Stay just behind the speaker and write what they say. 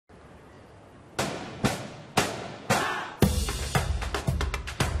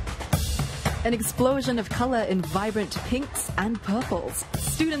An explosion of colour in vibrant pinks and purples.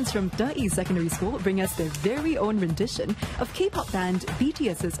 Students from Deyi Secondary School bring us their very own rendition of K-pop band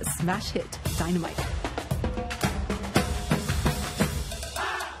BTS's smash hit, Dynamite.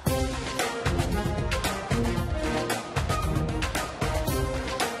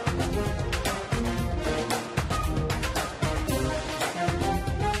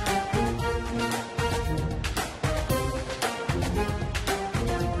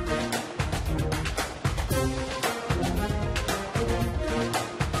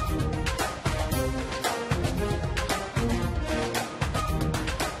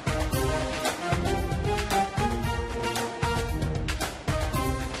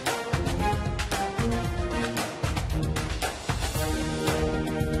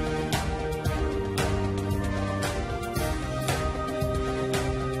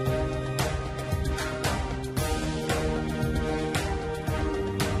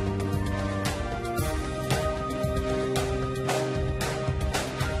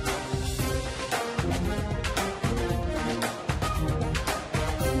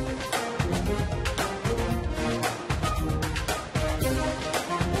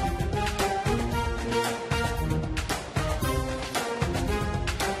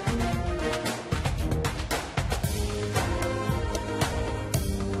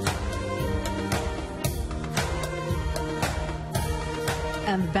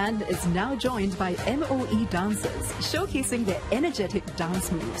 And the band is now joined by MOE dancers, showcasing their energetic dance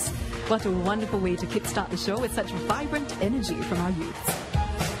moves. What a wonderful way to kickstart the show with such vibrant energy from our youths.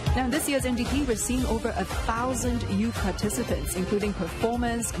 Now, in this year's NDP, we're seeing over 1,000 youth participants, including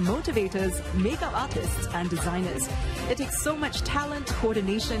performers, motivators, makeup artists, and designers. It takes so much talent,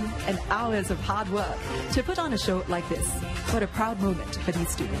 coordination, and hours of hard work to put on a show like this. What a proud moment for these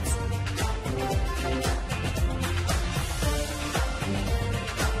students.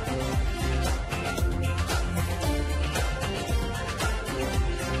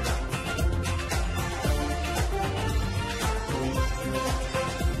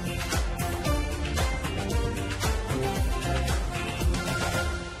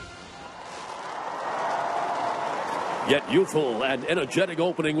 Yet youthful and energetic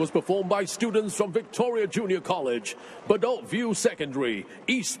opening was performed by students from Victoria Junior College, Bedok View Secondary,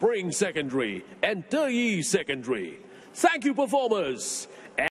 East Spring Secondary, and Deyi Secondary. Thank you, performers.